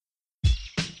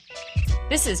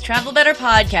This is Travel Better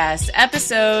Podcast,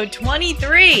 episode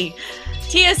 23,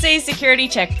 TSA Security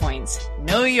Checkpoints.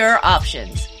 Know your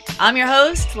options. I'm your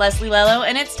host, Leslie Lello,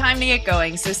 and it's time to get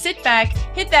going. So sit back,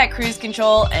 hit that cruise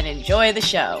control, and enjoy the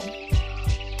show.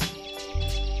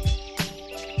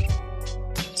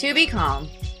 To be calm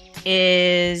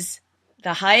is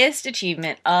the highest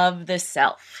achievement of the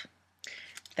self.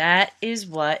 That is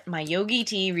what my Yogi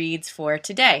Tea reads for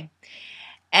today.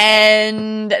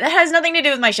 And that has nothing to do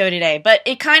with my show today, but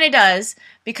it kind of does,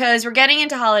 because we're getting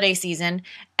into holiday season,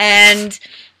 and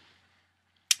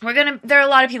there are a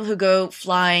lot of people who go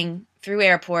flying through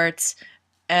airports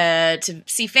to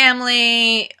see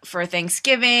family for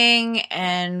Thanksgiving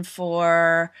and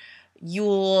for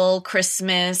Yule,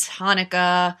 Christmas,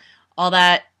 Hanukkah, all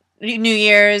that, New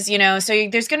Year's, so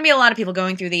there's going to be a lot of people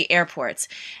going through the airports.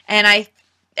 And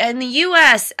in the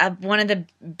U.S., one of the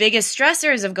biggest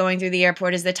stressors of going through the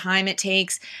airport is the time it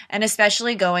takes, and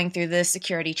especially going through the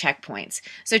security checkpoints.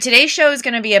 So today's show is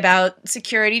going to be about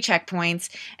security checkpoints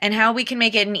and how we can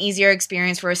make it an easier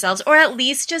experience for ourselves, or at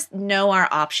least just know our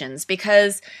options,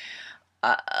 because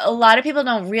a lot of people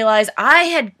don't realize I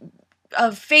had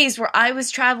a phase where I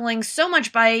was traveling so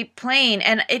much by plane,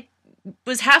 and it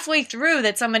was halfway through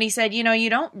that somebody said, you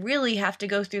don't really have to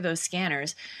go through those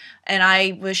scanners. And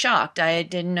I was shocked. I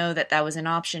didn't know that that was an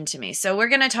option to me. So we're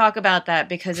going to talk about that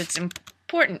because it's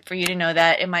important for you to know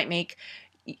that. It might make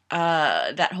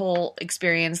that whole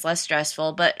experience less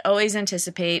stressful, but always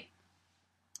anticipate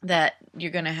that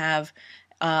you're going to have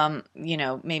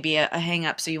maybe a hang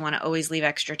up, so you want to always leave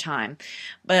extra time,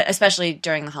 but especially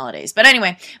during the holidays. But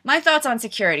anyway, my thoughts on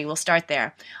security, we'll start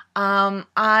there.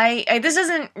 This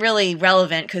isn't really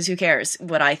relevant because who cares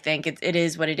what I think? It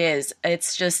is what it is.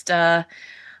 It's just,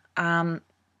 my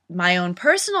own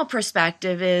personal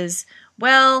perspective is,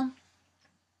 well,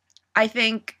 I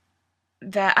think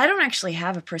that I don't actually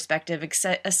have a perspective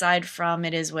aside from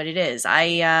it is what it is.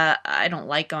 I don't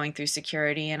like going through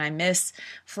security, and I miss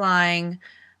flying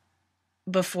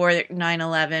before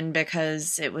 9/11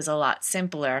 because it was a lot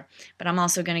simpler. But I'm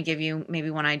also going to give you maybe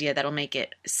one idea that'll make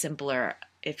it simpler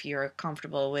if you're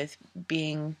comfortable with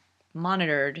being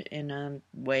monitored in a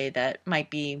way that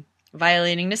might be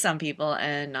violating to some people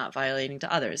and not violating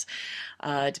to others.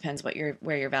 It depends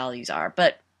where your values are.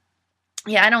 But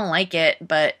yeah, I don't like it,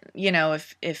 but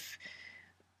if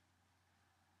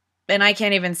and I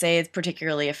can't even say it's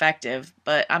particularly effective,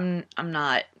 but I'm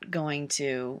not going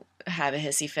to have a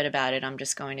hissy fit about it. I'm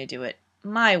just going to do it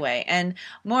my way. And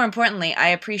more importantly, I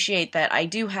appreciate that I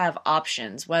do have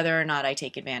options, whether or not I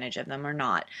take advantage of them or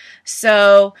not.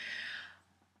 So,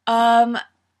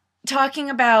 talking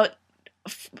about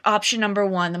option number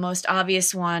one, the most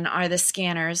obvious one, are the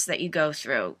scanners that you go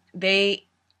through.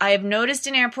 I have noticed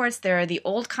in airports there are the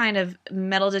old kind of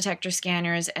metal detector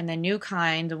scanners and the new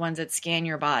kind, the ones that scan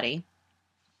your body.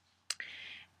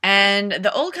 And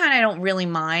the old kind I don't really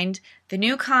mind. The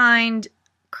new kind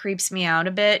creeps me out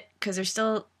a bit because they're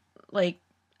still, I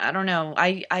don't know.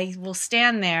 I will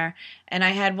stand there, and I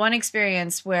had one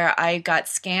experience where I got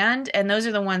scanned, and those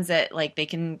are the ones that, they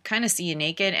can kind of see you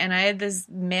naked, and I had this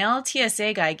male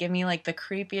TSA guy give me, the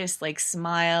creepiest,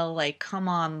 smile, come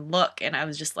on, look, and I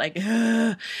was just like,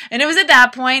 ugh. And it was at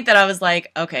that point that I was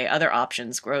like, okay, other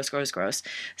options, gross, gross, gross.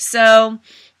 So,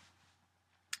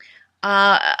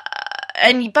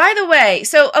 and by the way,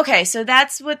 so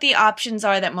that's what the options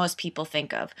are that most people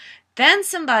think of. Then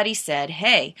somebody said,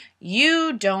 hey,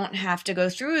 you don't have to go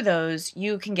through those.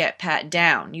 You can get pat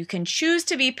down. You can choose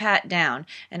to be pat down.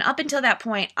 And up until that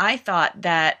point, I thought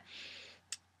that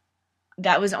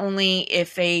was only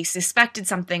if they suspected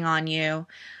something on you,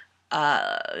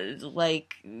 or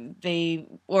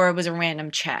it was a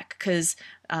random check, because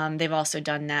they've also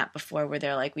done that before where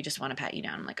they're like, we just want to pat you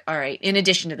down. I'm like, all right, in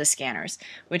addition to the scanners,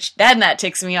 which then that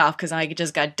ticks me off because I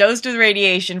just got dosed with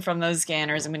radiation from those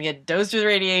scanners. I'm going to get dosed with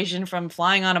radiation from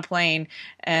flying on a plane,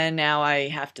 and now I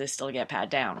have to still get pat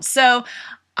down. So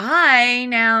I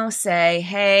now say,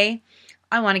 hey,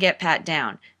 I want to get pat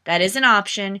down. That is an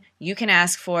option. You can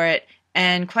ask for it.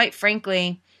 And quite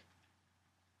frankly,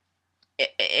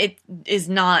 it is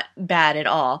not bad at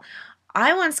all.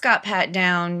 I once got pat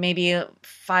down maybe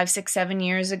 5, 6, 7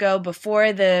 years ago before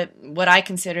what I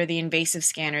consider the invasive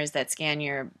scanners that scan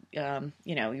your,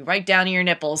 right down to your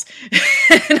nipples.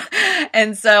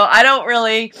 And so I don't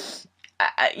really,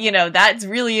 that's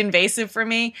really invasive for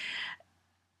me.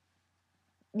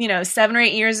 7 or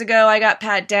 8 years ago, I got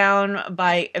pat down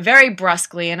very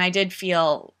brusquely, and I did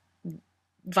feel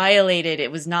violated.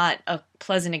 It was not a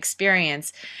pleasant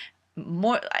experience.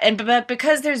 But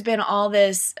because there's been all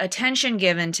this attention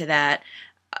given to that,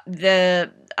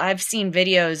 I've seen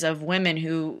videos of women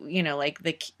who, like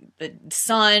the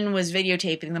son was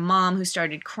videotaping the mom who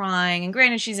started crying. And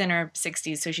granted, she's in her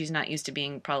 60s, so she's not used to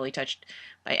being probably touched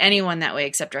by anyone that way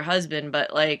except her husband.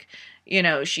 But like,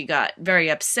 she got very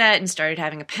upset and started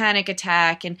having a panic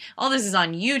attack. And all this is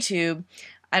on YouTube.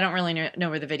 I don't really know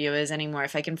where the video is anymore.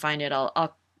 If I can find it,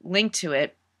 I'll link to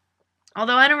it.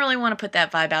 Although I don't really want to put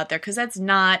that vibe out there because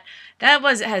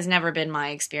has never been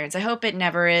my experience. I hope it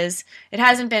never is. It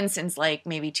hasn't been since like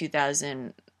maybe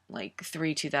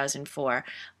 2003, 2004.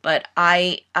 But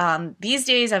these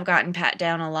days I've gotten pat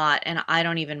down a lot and I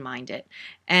don't even mind it.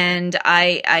 And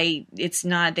it's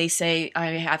not, they say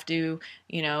I have to,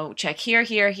 check here,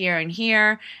 here, here, and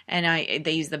here. And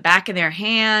they use the back of their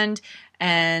hand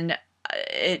and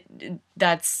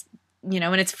that's,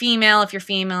 when it's female, if you're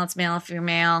female, it's male if you're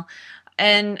male.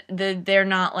 And they're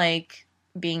not like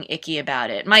being icky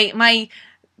about it. My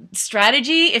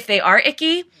strategy, if they are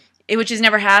icky, which has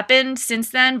never happened since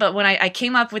then, but when I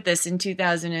came up with this in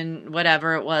 2000 and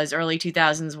whatever it was, early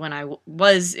 2000s when it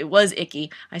was icky,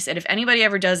 I said, if anybody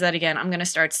ever does that again, I'm going to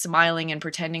start smiling and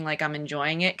pretending like I'm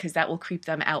enjoying it because that will creep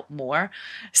them out more.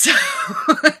 So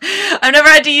I've never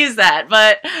had to use that,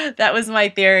 but that was my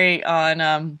theory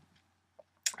on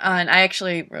I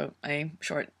actually wrote a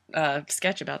short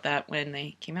sketch about that when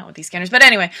they came out with these scanners. But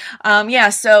anyway,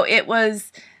 so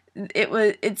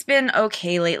it's been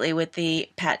okay lately with the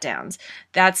pat downs.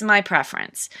 That's my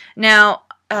preference. Now,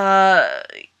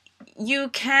 you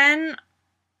can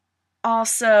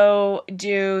also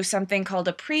do something called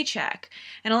a pre-check.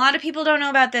 And a lot of people don't know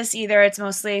about this either. It's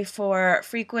mostly for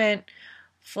frequent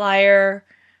flyer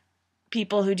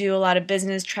people who do a lot of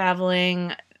business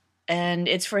traveling, and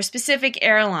it's for specific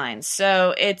airlines.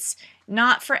 So it's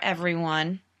not for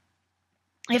everyone.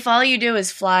 If all you do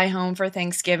is fly home for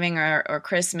Thanksgiving or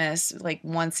Christmas like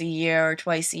once a year or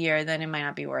twice a year, then it might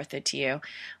not be worth it to you.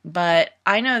 But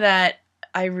I know that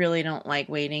I really don't like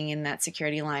waiting in that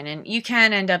security line. And you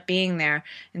can end up being there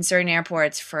in certain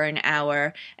airports for an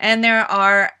hour. And there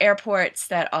are airports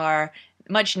that are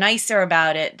much nicer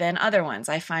about it than other ones.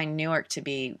 I find Newark to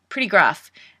be pretty gruff.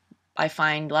 I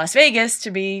find Las Vegas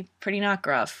to be pretty not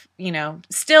gruff.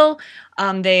 Still,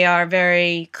 they are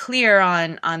very clear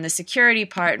on the security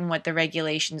part and what the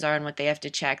regulations are and what they have to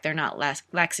check. They're not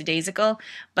lackadaisical,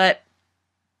 but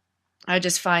I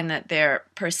just find that their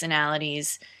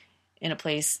personalities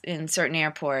in certain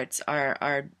airports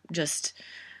are just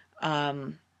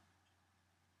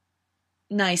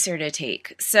nicer to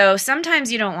take. So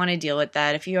sometimes you don't want to deal with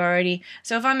that.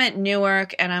 So if I'm at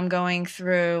Newark and I'm going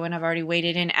through and I've already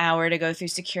waited an hour to go through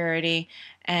security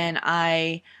and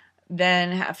I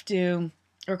then have to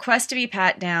request to be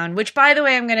pat down, which by the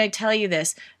way, I'm going to tell you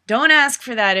this, don't ask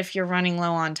for that if you're running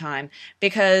low on time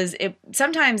because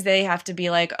sometimes they have to be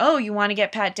like, oh, you want to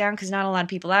get pat down because not a lot of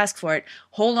people ask for it.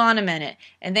 Hold on a minute.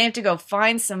 And they have to go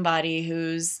find somebody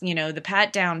who's, the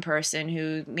pat down person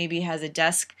who maybe has a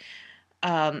desk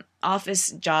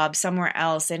office job somewhere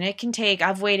else, and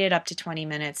I've waited up to 20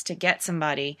 minutes to get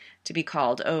somebody to be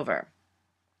called over.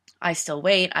 I still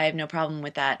wait, I have no problem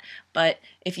with that, but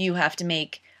if you have to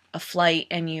make a flight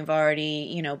and you've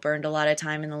already, burned a lot of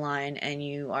time in the line and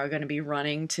you are going to be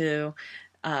running to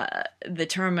the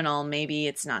terminal, maybe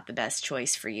it's not the best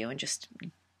choice for you and just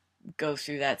go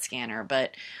through that scanner,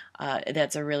 but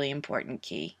that's a really important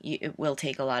key. It will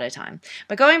take a lot of time.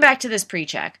 But going back to this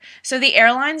pre-check, so the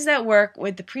airlines that work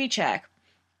with the pre-check,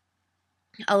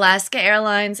 Alaska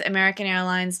Airlines, American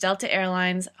Airlines, Delta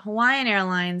Airlines, Hawaiian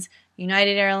Airlines,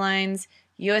 United Airlines,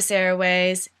 US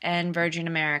Airways, and Virgin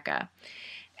America.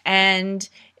 And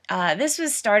this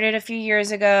was started a few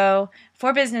years ago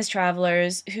for business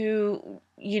travelers who,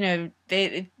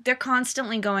 they're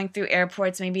constantly going through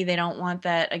airports. Maybe they don't want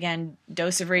that, again,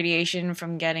 dose of radiation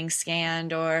from getting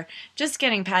scanned or just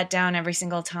getting pat down every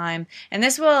single time. And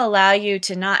this will allow you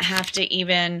to not have to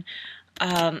even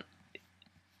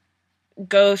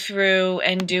go through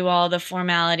and do all the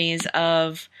formalities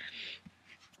of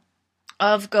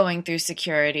going through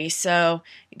security. So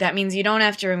that means you don't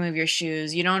have to remove your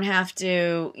shoes. You don't have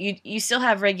to, you still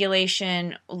have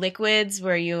regulation liquids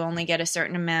where you only get a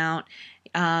certain amount,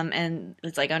 and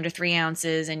it's like under 3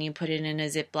 ounces and you put it in a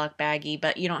Ziploc baggie,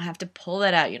 but you don't have to pull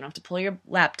that out. You don't have to pull your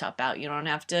laptop out. You don't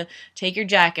have to take your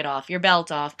jacket off, your belt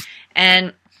off.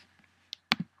 And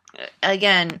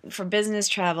again, for business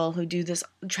travelers who do this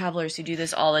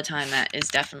all the time, that is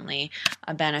definitely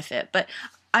a benefit. But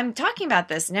I'm talking about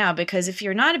this now because if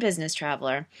you're not a business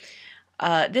traveler,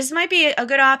 this might be a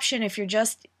good option if you're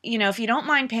just, if you don't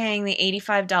mind paying the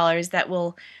 $85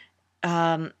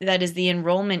 that is the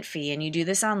enrollment fee, and you do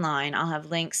this online. I'll have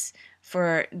links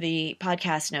for the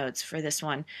podcast notes for this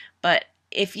one. But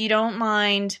if you don't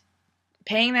mind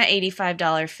paying that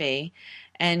 $85 fee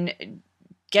and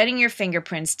getting your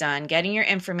fingerprints done, getting your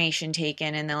information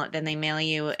taken, and then they mail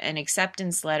you an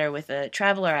acceptance letter with a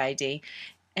traveler ID,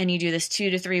 and you do this 2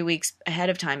 to 3 weeks ahead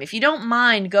of time. If you don't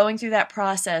mind going through that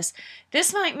process,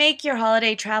 this might make your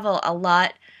holiday travel a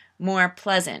lot more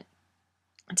pleasant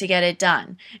to get it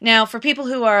done. Now, for people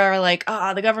who are like,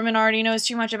 the government already knows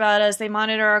too much about us, they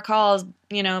monitor our calls,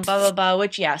 blah, blah, blah,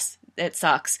 which, yes, it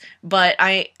sucks. But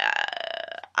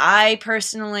I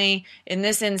personally, in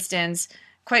this instance,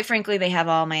 quite frankly, they have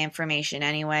all my information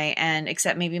anyway, and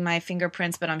except maybe my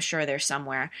fingerprints, but I'm sure they're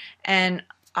somewhere. And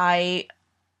I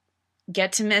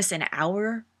get to miss an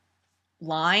hour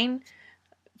line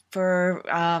for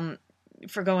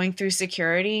going through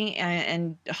security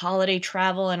and holiday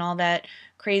travel and all that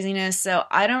craziness. So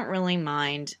I don't really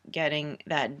mind getting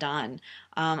that done.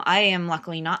 I am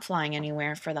luckily not flying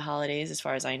anywhere for the holidays, as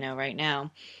far as I know right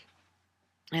now.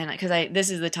 And because this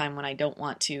is the time when I don't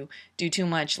want to do too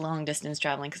much long distance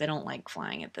traveling, because I don't like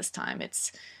flying at this time.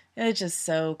 It's just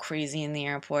so crazy in the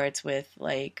airports with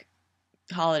like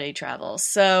holiday travel.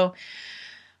 So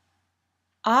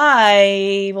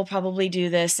I will probably do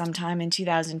this sometime in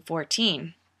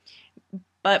 2014.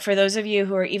 But for those of you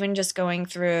who are even just going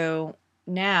through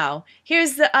now,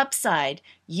 here's the upside.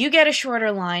 You get a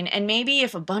shorter line, and maybe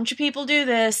if a bunch of people do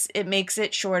this, it makes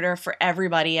it shorter for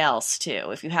everybody else too.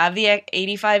 If you have the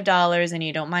 $85 and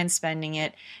you don't mind spending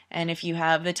it, and if you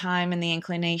have the time and the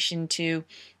inclination to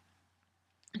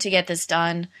get this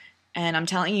done, and I'm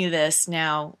telling you this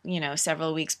now,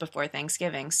 several weeks before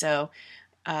Thanksgiving, so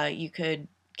you could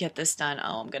get this done.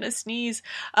 Oh, I'm gonna sneeze.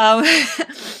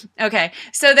 Okay,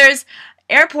 so there's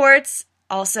airports.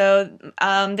 Also,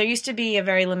 there used to be a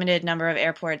very limited number of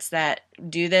airports that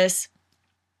do this,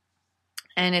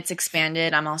 and it's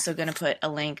expanded. I'm also going to put a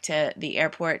link to the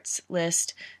airports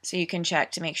list so you can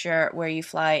check to make sure where you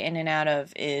fly in and out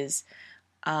of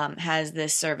has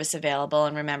this service available.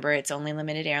 And remember, it's only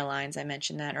limited airlines. I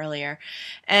mentioned that earlier.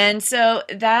 And so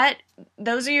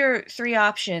those are your 3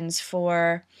 options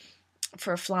for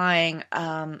flying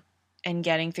and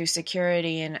getting through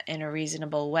security in a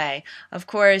reasonable way. Of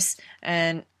course,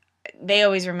 and they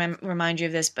always remind you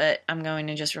of this, but I'm going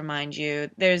to just remind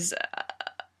you, there's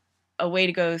a way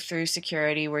to go through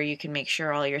security where you can make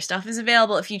sure all your stuff is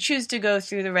available. If you choose to go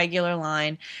through the regular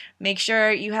line, make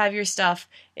sure you have your stuff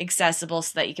accessible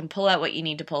so that you can pull out what you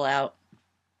need to pull out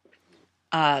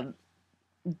while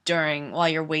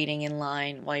you're waiting in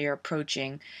line, while you're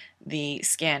approaching the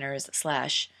scanners /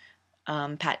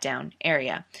 pat down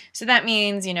area. So that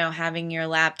means, having your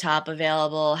laptop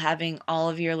available, having all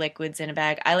of your liquids in a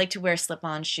bag. I like to wear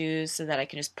slip-on shoes so that I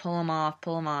can just pull them off,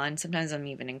 pull them on. Sometimes I'm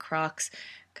even in Crocs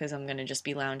because I'm going to just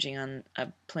be lounging on a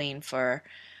plane for,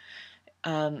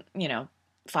 5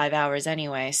 hours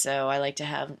anyway. So I like to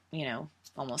have,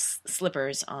 almost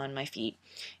slippers on my feet.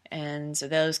 And so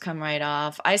those come right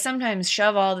off. I sometimes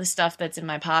shove all the stuff that's in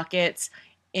my pockets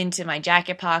into my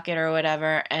jacket pocket or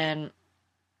whatever, and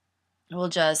we'll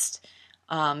just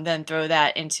then throw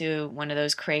that into one of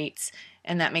those crates,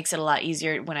 and that makes it a lot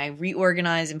easier when I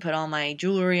reorganize and put all my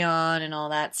jewelry on and all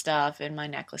that stuff, and my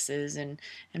necklaces and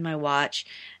my watch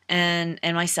and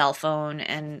my cell phone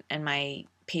and my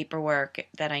paperwork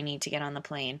that I need to get on the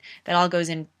plane. That all goes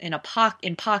in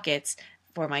pockets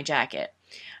for my jacket.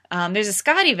 There's a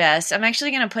Scotty vest. I'm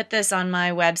actually going to put this on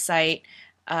my website,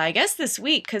 I guess this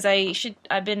week, because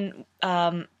I've been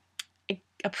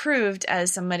approved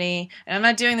as somebody, and I'm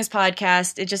not doing this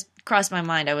podcast, it just crossed my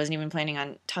mind. I wasn't even planning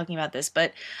on talking about this,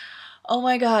 but oh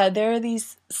my god, there are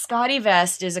these, Scotty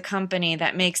Vest is a company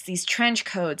that makes these trench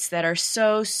coats that are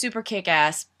so super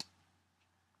kick-ass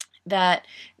that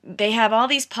they have all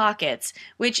these pockets,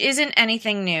 which isn't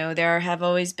anything new. There have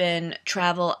always been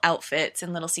travel outfits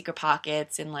and little secret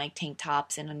pockets and like tank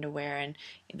tops and underwear and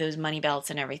those money belts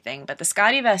and everything. But the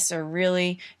Scotty vests are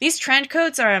really, these trench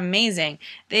coats are amazing.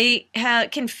 They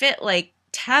can fit like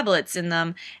tablets in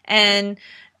them, and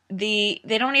they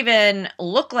don't even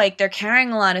look like they're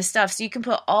carrying a lot of stuff. So you can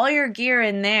put all your gear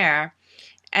in there.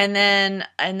 And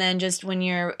then just when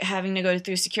you're having to go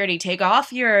through security, take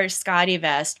off your Scotty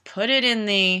vest, put it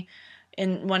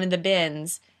in one of the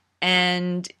bins,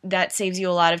 and that saves you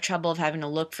a lot of trouble of having to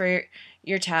look for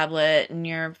your tablet and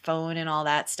your phone and all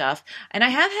that stuff. And I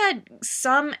have had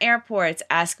some airports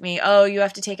ask me, "Oh, you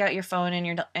have to take out your phone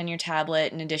and your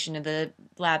tablet in addition to the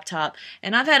laptop."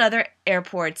 And I've had other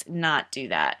airports not do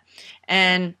that.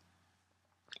 And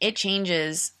it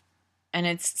changes And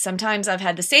it's sometimes I've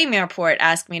had the same airport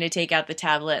ask me to take out the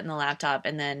tablet and the laptop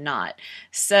and then not.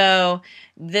 So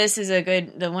this is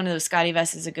one of those Scotty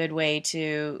vests is a good way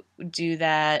to do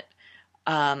that.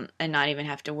 And not even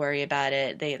have to worry about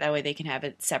it. That way they can have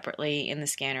it separately in the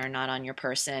scanner, not on your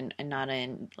person, and not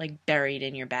buried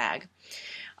in your bag.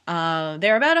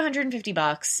 They're about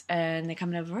 $150, and they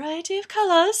come in a variety of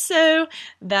colors. So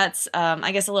that's,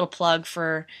 I guess, a little plug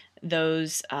for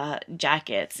those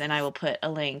jackets, and I will put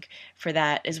a link for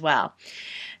that as well.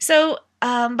 So,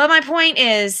 but my point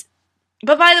is,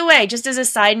 but by the way, just as a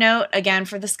side note, again,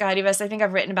 for the Scotty vest, I think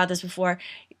I've written about this before.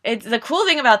 The cool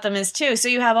thing about them is, too, so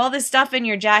you have all this stuff in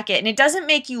your jacket, and it doesn't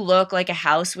make you look like a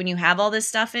house when you have all this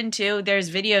stuff in, too.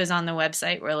 There's videos on the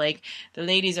website where, the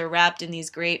ladies are wrapped in these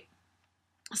great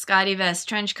Scotty vest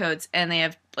trench coats, and they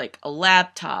have, a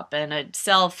laptop and a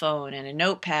cell phone and a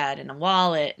notepad and a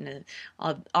wallet and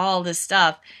all this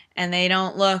stuff, and they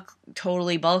don't look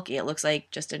totally bulky. It looks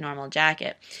like just a normal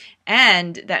jacket.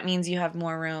 And that means you have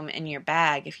more room in your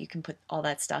bag if you can put all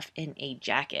that stuff in a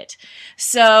jacket.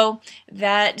 So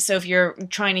if you're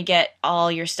trying to get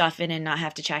all your stuff in and not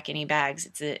have to check any bags,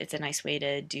 it's a nice way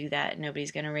to do that.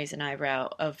 Nobody's going to raise an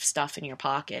eyebrow of stuff in your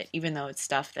pocket, even though it's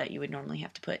stuff that you would normally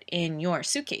have to put in your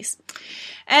suitcase.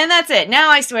 And that's it. Now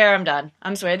I swear I'm done.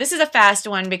 This is a fast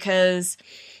one because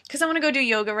I want to go do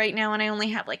yoga right now and I only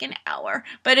have an hour.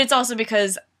 But it's also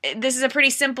because this is a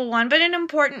pretty simple one, but an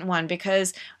important one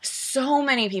because so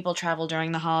many people travel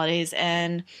during the holidays,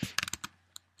 and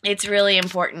it's really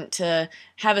important to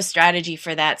have a strategy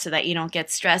for that so that you don't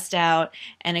get stressed out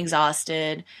and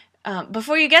exhausted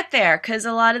before you get there, because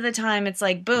a lot of the time it's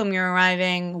boom, you're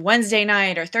arriving Wednesday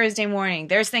night or Thursday morning,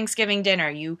 there's Thanksgiving dinner,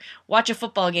 you watch a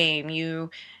football game, you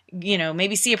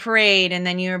maybe see a parade, and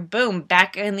then you're, boom,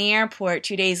 back in the airport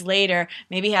 2 days later,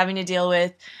 maybe having to deal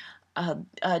with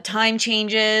time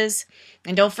changes.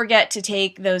 And don't forget to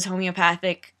take those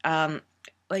homeopathic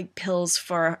pills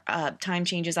for time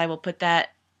changes. I will put that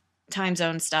time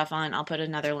zone stuff on. I'll put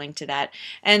another link to that.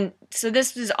 And so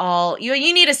this is all, you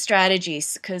need a strategy,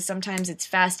 because sometimes it's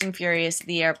fast and furious at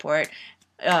the airport,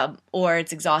 or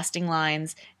it's exhausting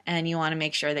lines, and you want to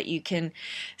make sure that you can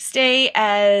stay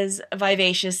as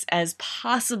vivacious as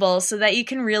possible so that you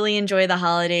can really enjoy the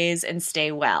holidays and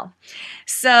stay well.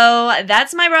 So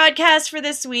that's my broadcast for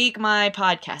this week.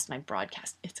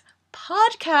 It's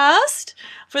podcast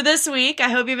for this week. I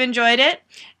hope you've enjoyed it,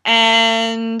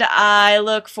 and I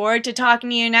look forward to talking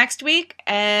to you next week,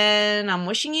 and I'm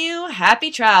wishing you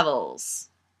happy travels.